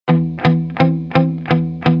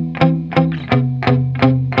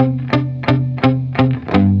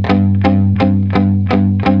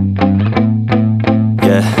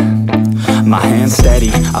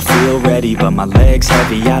but my legs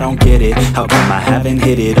heavy, I don't get it. How come I haven't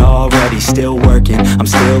hit it already? Still working, I'm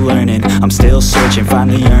still learning, I'm still searching,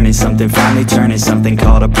 finally earning something, finally turning something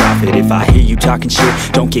called a profit. If I hear you talking shit,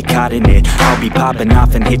 don't get caught in it. I'll be popping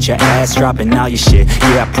off and hit your ass, dropping all your shit.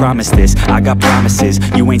 Yeah, I promise this, I got promises,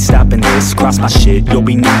 you ain't stopping this. Cross my shit, you'll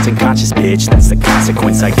be knocked unconscious, bitch. That's the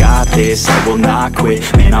consequence, I got this, I will not quit.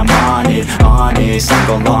 Man, I'm on it, honest, I'm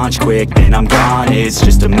gon' launch quick, then I'm gone. It's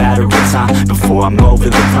just a matter of time before I'm over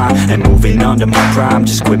the climb and moving under my prime.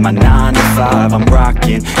 Just quit my 9 to 5, I'm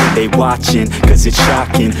rocking, and they watching, cause it's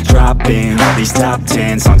shocking. Dropping all these top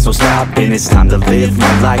 10 songs, no stopping. It's time to live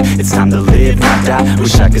my life, it's time to live, not die.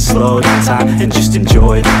 Wish I could slow down time and just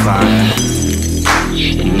enjoy the climb.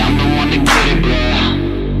 And I'm the one to get it, bro.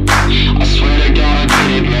 I swear to God I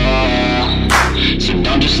get it, bro. So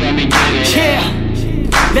don't just let me get it.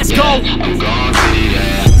 Yeah, let's go. I'm gon' get it,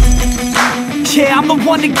 yeah. Yeah, I'm the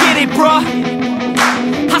one to get it, bro.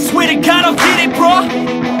 I swear to God I'll get it, bro.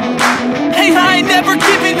 Hey, I ain't never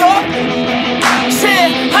giving up.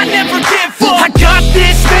 Yeah, I never give up. I got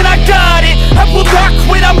this, man, I got it. I will not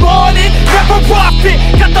quit, I'm on it. Never off it.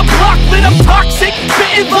 Got the block lit, I'm toxic.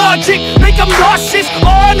 Spitting logic, make them nauseous.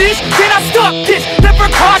 Honest, can I stop this? Never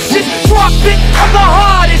cautious, drop it. I'm the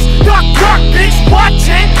hardest. Knock, knock, bitch, watch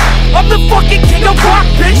it. I'm the fucking king of rock,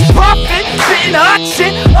 bitch. Profit, spitting hot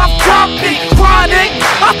shit. I'm topic, chronic.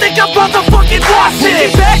 I think I'm motherfucking lost it.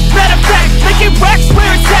 Making back, matter of fact, making racks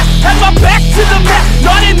where it's at. Have my back to the mat,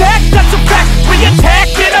 not an act, that's a fact. We attack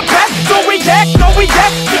in a back, don't react, no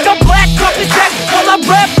react. Think I'm black, off his back, while I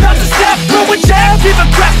rap, not to step. Throw a jab, give a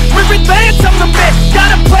crap. We're advanced, I'm the man.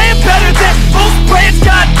 Got a plan better than most brands.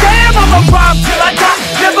 Goddamn, I'ma rhyme till I die.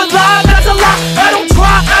 Never lie, that's a lie. I don't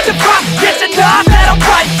try, I defy. Get to die, that I'm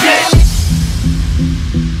right, yeah.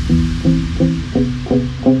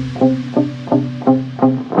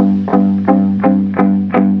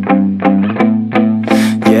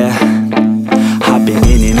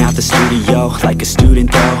 Like a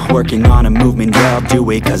student though, working on a movement, yeah, I'll do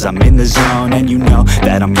it cause I'm in the zone. And you know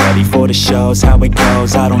that I'm ready for the shows. How it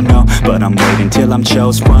goes, I don't know, but I'm waiting till I'm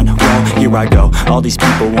chose. Front row, here I go. All these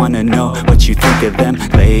people wanna know what you think of them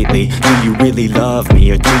lately. Do you really love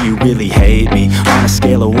me or do you really hate me? On a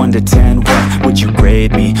scale of 1 to 10, what would you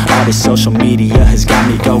grade me? All this social media has got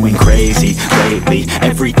me going crazy lately.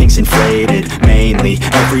 Everything's inflated, mainly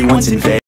everyone's invaded.